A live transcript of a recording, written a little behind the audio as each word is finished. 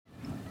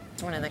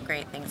That's one of the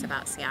great things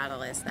about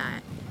Seattle is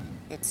that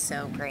it's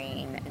so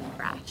green and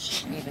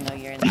fresh, even though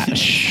you're in the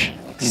Fresh.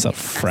 So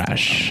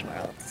fresh.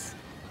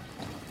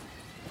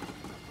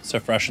 So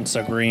fresh and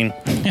so green.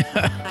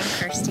 I'm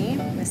Kirsty.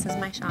 This is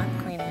my shot,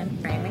 Queen Anne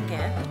Frame and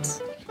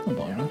Gift.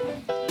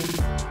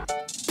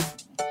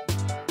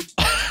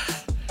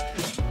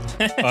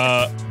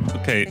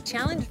 Okay. The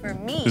challenge for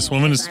me. This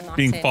woman is I'm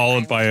being often followed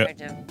in by a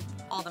charge of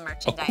all the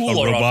merchandise.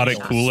 cooler. A robotic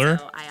So cooler.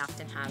 I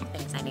often have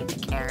things I need to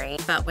carry.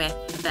 But with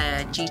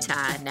the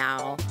Jita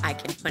now, I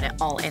can put it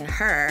all in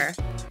her.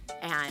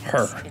 And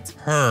it's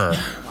Her.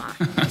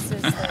 This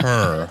is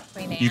Her.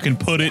 Queen Anne You can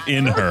put it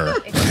in her.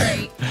 It's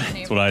great.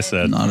 That's what I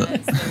said.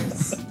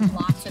 There's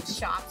lots of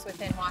shops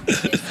within walking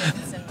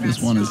distance and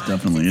This one is restaurants.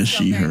 definitely a It's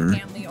still she, very her.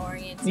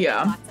 family-oriented.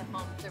 Yeah. Lots of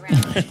homes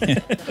around,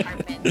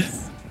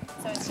 apartments.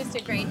 So it's just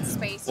a great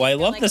space. Well, I You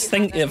feel love like this you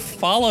thing. have It everything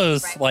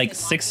follows right like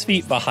within 6 walking feet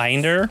distance.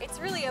 behind her, It's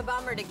really a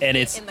bummer to and get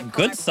it's in the car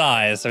good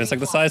size. So it's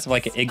like the size of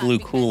like an igloo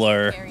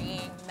cooler.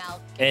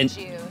 And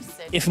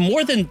if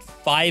more than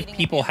 5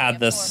 people had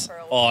this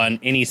on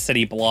any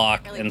city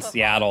block in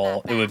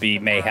Seattle, it would be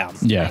mayhem.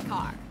 Yeah.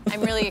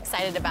 I'm really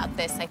excited about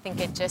this. I think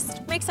it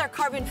just makes our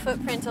carbon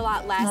footprint a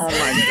lot less. Oh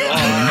my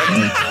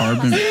god.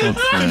 Carbon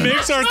footprint.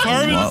 Makes our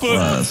carbon lot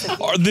less.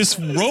 foot. This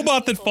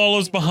robot that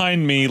follows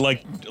behind me,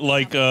 like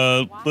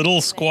little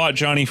squat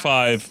Johnny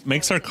Five,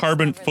 makes our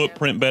carbon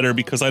footprint better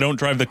because I don't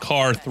drive the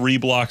car 3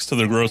 blocks to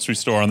the grocery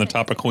store on the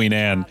top of Queen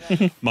Anne,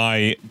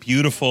 my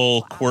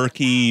beautiful,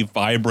 quirky,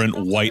 vibrant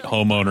white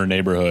homeowner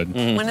neighborhood.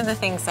 One of the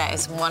things that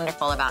is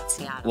wonderful about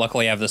Seattle.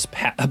 Luckily, I have this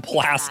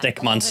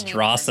plastic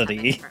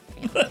monstrosity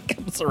that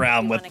comes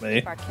around with If me. we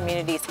keep our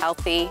communities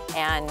healthy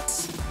and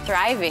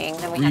thriving,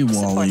 then we Free have to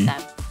support Wally.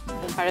 them.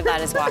 And part of that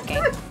is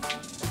walking.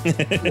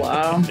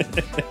 Wow.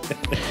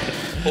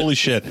 Holy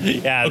shit.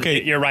 Yeah,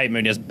 Okay. you're right,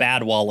 Munoz.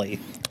 Bad Wally.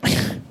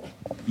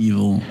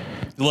 Evil.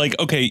 Like,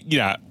 okay,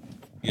 yeah.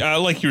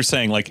 Like you were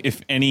saying, like,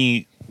 if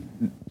any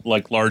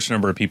like large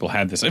number of people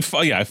had this, if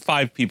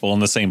 5 people in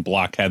the same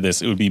block had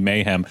this, it would be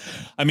mayhem.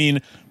 I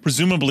mean,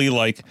 presumably,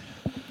 like,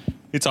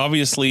 it's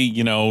obviously,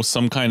 you know,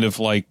 some kind of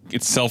like,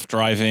 it's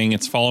self-driving,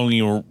 it's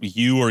following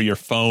you or your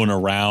phone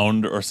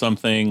around or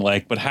something,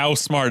 like, but how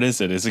smart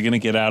is it? Is it going to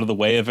get out of the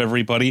way of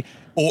everybody?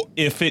 Or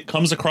if it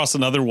comes across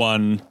another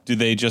one, do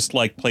they just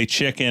like play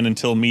chicken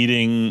until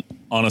meeting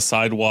on a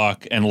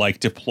sidewalk and like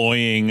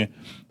deploying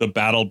the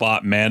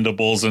BattleBot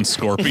mandibles and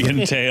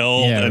scorpion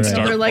tail Yeah, and right.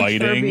 start They're like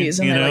fighting? Furbies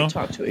and You they know? like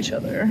talk to each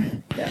other.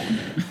 Yeah.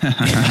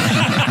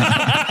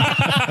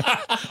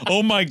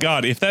 Oh my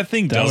god! If that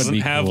thing That would doesn't be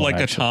have cool, like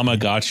actually. a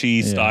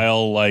Tamagotchi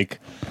style like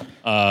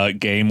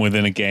game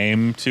within a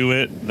game to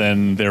it,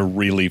 then they're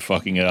really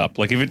fucking it up.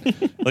 Like if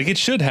it like it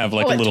should have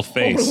like Oh, a it little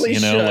face, totally you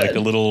know, like should.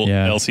 a little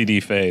Yeah.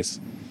 LCD face.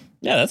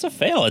 Yeah, that's a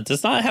fail. It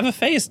does not have a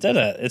face, did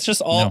it? It's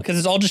just all No. because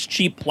it's all just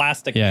cheap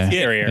plastic Yeah.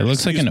 exterior. It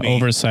looks like Excuse an me,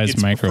 oversized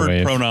its preferred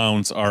microwave.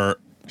 Pronouns are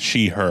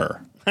she,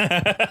 her,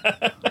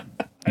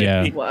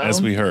 Yeah. Wow.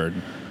 as we heard.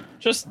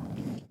 Just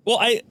well,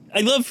 I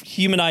love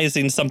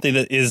humanizing something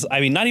that is,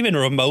 I mean, not even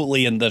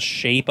remotely in the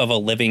shape of a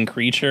living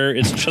creature.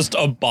 It's just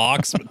a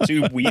box with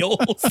 2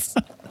 wheels.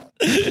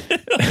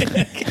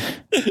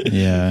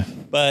 Yeah.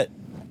 But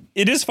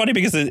it is funny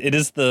because it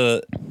is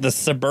the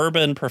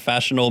suburban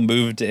professional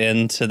moved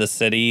into the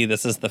city.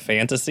 This is the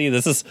fantasy.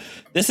 This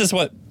is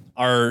what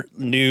our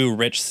new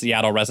rich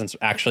Seattle residents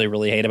actually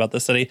really hate about the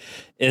city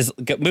is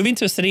moving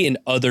to a city and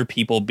other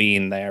people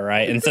being there,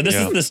 right? And so this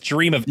is this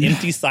dream of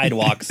empty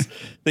sidewalks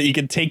that you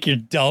can take your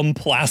dumb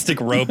plastic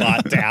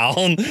robot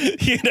down,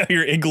 you know,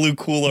 your igloo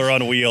cooler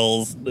on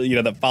wheels, you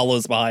know, that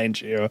follows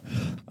behind you.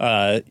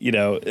 You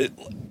know,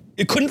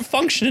 it couldn't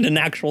function in an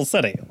actual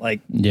city. Like,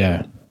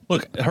 Yeah.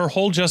 Look, her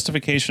whole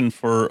justification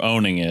for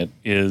owning it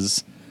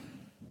is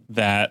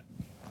that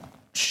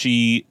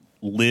she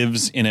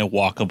lives in a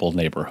walkable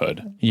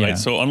neighborhood, Yeah. right?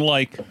 So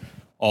unlike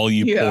all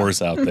you Yeah.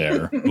 poors out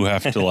there who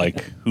have to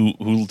like who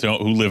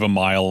live a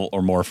mile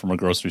or more from a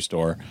grocery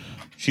store,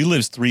 she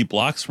lives 3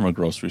 blocks from a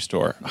grocery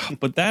store.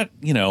 But that,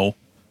 you know,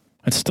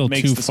 It's still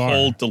makes too this far.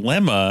 whole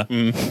dilemma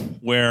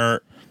where,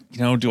 you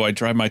know, do I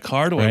drive my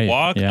car? Do I Right,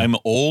 walk? yeah. I'm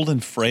old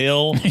and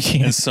frail,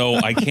 and so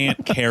I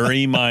can't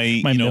carry my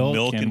My you know, milk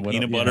milk and and what-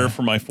 peanut yeah. butter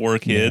for my 4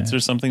 kids Yeah. or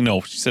something.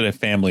 No, she said a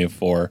family of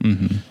 4.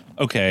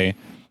 Okay,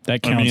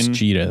 That counts mean,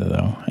 Cheetah,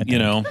 though. I you think.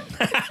 know,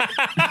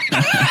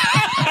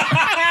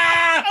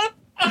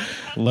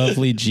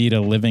 Lovely Cheetah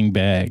living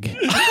bag.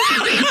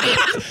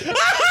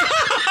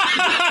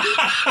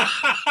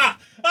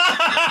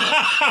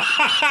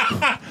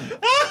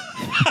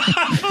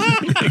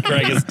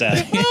 Greg is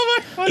dead. oh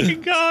my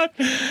fucking god.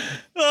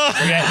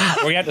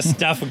 We're gonna have to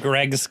stuff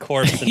Greg's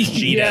corpse in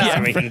Cheetah Yeah.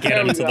 so we can get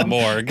him to the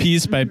morgue.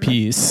 Piece by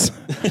piece.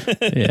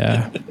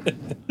 Yeah.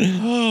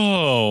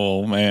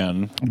 Oh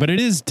man, But it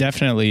is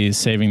definitely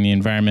saving the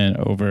environment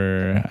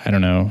over, I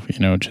don't know, you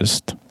know,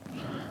 just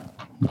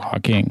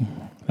walking.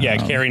 Yeah,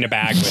 carrying a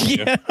bag with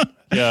you.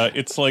 yeah,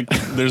 it's like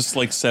there's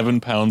like 7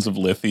 pounds of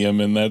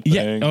lithium in that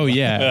Yeah. thing. Oh,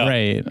 yeah,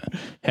 right.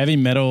 Heavy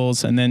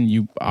metals, and then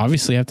you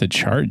obviously have to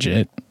charge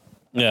it.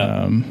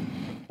 Yeah.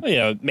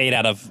 made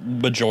out of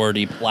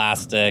majority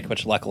plastic,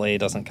 which luckily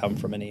doesn't come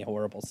from any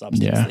horrible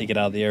substance Yeah. that you get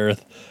out of the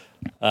earth.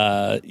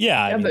 I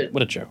mean, but-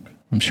 what a joke.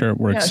 I'm sure it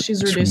works. Yeah,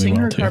 she's extremely reducing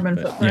well her too, carbon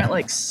but footprint yeah.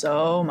 like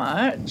so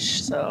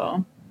much.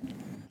 So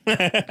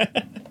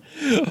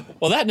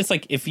Well, that and it's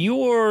like if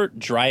you're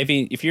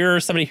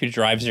somebody who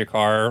drives your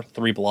car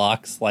 3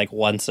 blocks like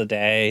once a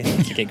day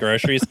to get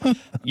groceries,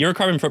 your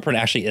carbon footprint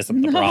actually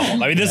isn't the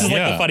problem. I mean, this is like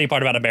Yeah. the funny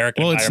part about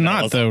American. Well, it's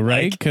not, environmentalism. though,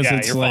 right? Like, 'Cause yeah,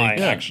 it's you're like-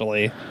 fine,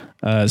 actually.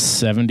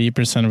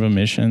 70% of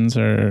emissions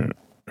or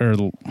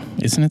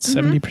isn't it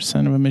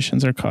 70% of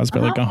emissions are caused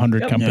by like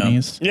 100 Yep.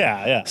 companies?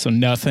 Yeah. So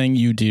nothing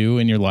you do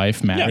in your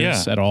life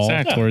matters Yeah, at all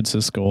exactly. towards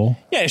this goal.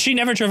 Yeah, if she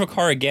never drove a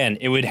car again,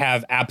 it would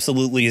have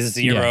absolutely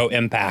zero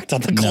impact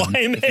on the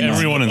climate.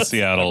 Everyone in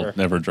Seattle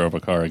never drove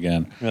a car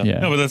again. Yeah.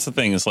 No, but that's the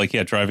thing. It's like,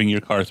 driving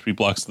your car 3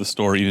 blocks to the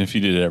store, even if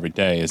you did it every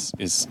day, is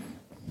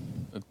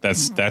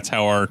that's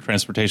how our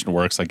transportation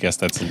works. I guess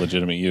that's a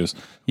legitimate use.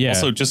 Yeah.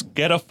 Also, just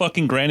get a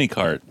fucking granny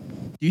cart.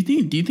 Do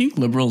you think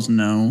liberals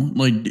know?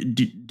 Like,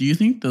 do you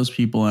think those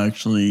people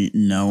actually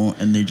know,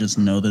 and they just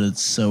know that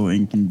it's so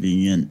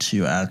inconvenient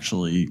to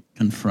actually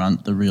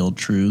confront the real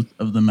truth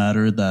of the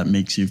matter that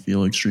makes you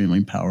feel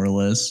extremely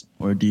powerless?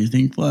 Or do you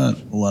think that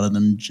a lot of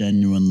them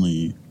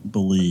genuinely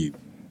believe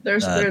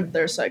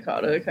they're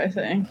psychotic, I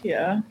think.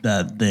 Yeah.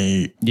 that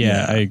they?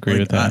 Yeah, I agree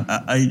with that.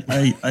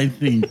 I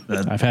think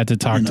that I've had to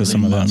talk to they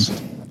some of them.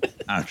 must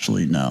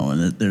actually know, and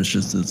that there's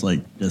just this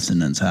like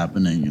dissonance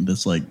happening, and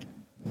this like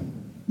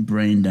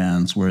brain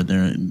dance where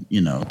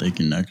they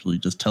can actually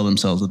just tell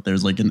themselves that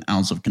there's like an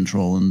ounce of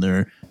control in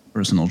their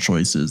personal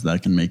choices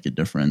that can make a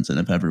difference, and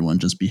if everyone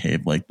just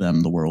behaved like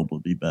them, the world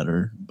would be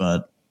better.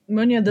 But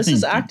Munya, this I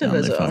is think deep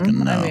down they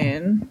fucking activism. know. I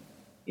mean,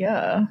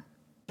 yeah.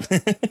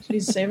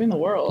 She's saving the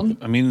world.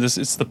 I mean,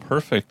 it's the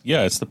perfect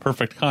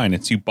kind.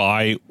 It's you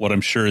buy what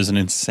I'm sure is an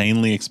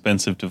insanely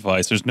expensive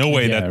device. There's no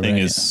way Yeah, that thing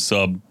right. is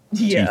sub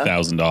Yeah.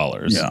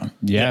 $2,000.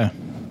 yeah, Yeah.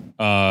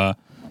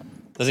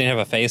 Doesn't even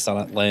have a face on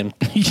it, lame.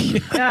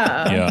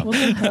 Yeah. Yeah. What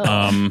the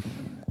hell? You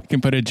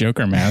can put a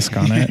Joker mask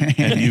on it.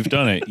 And you've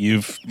done it.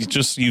 You've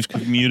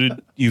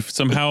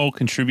somehow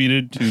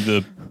contributed to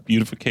the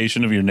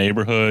beautification of your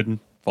neighborhood.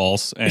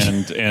 False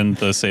and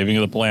the saving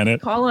of the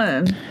planet.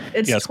 Colin,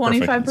 it's Yeah, it's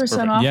perfect.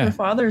 25% off Yeah. for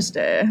Father's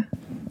Day.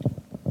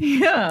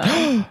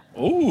 Yeah.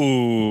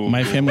 Ooh.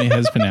 My family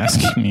has been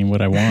asking me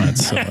what I want.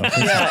 So. Yeah.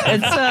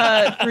 It's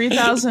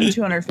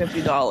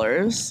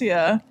 $3,250.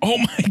 Yeah. Oh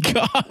my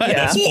God. Yeah.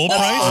 That's full That's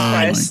price? full Oh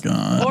my price.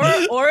 God.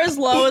 Or as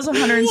low as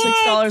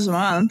 $106 a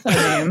month.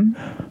 I mean,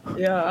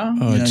 yeah.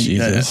 Oh, Yeah,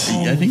 Jesus.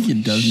 I think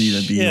it does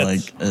need to be Shit.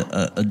 like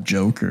a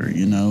Joker,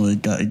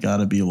 It got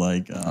to be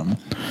like,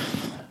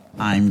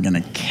 I'm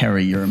gonna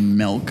carry your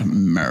milk,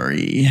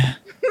 Murray.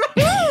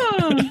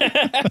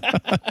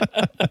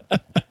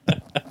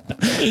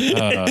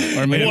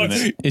 Or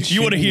maybe Do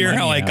you want to hear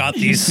how I got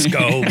these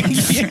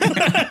scopes?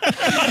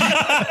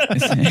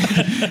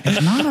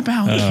 It's not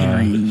about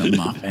carrying the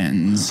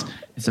muffins.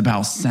 It's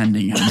about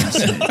sending a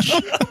message.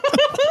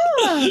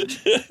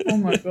 Oh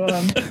my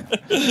God.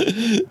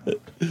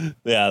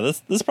 Yeah,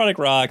 this product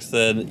rocks,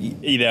 and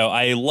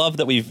I love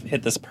that we've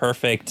hit this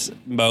perfect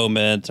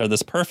moment or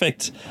this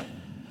perfect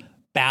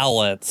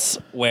balance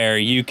where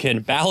you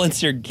can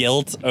balance your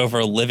guilt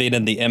over living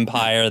in the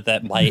empire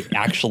that might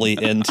actually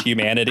end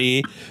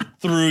humanity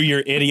through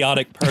your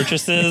idiotic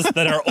purchases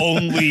that are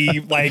only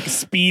like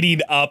speeding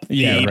up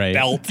the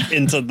belt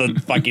into the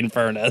fucking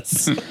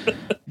furnace.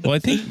 Well, I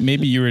think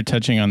maybe you were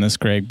touching on this,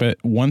 Greg, but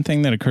one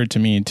thing that occurred to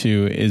me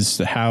too is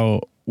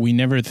how we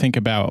never think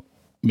about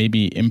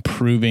maybe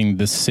improving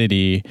the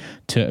city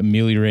to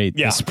ameliorate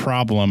this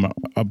problem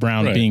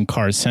around being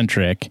car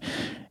centric.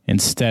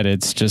 Instead,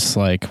 it's just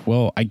like,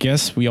 well, I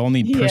guess we all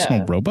need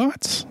personal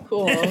robots.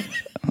 Cool.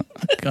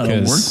 Gotta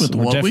work with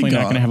we're what definitely we not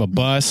got. going to have a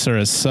bus or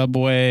a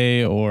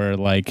subway or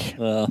like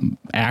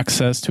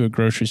access to a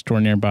grocery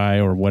store nearby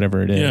or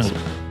whatever it is. Yeah.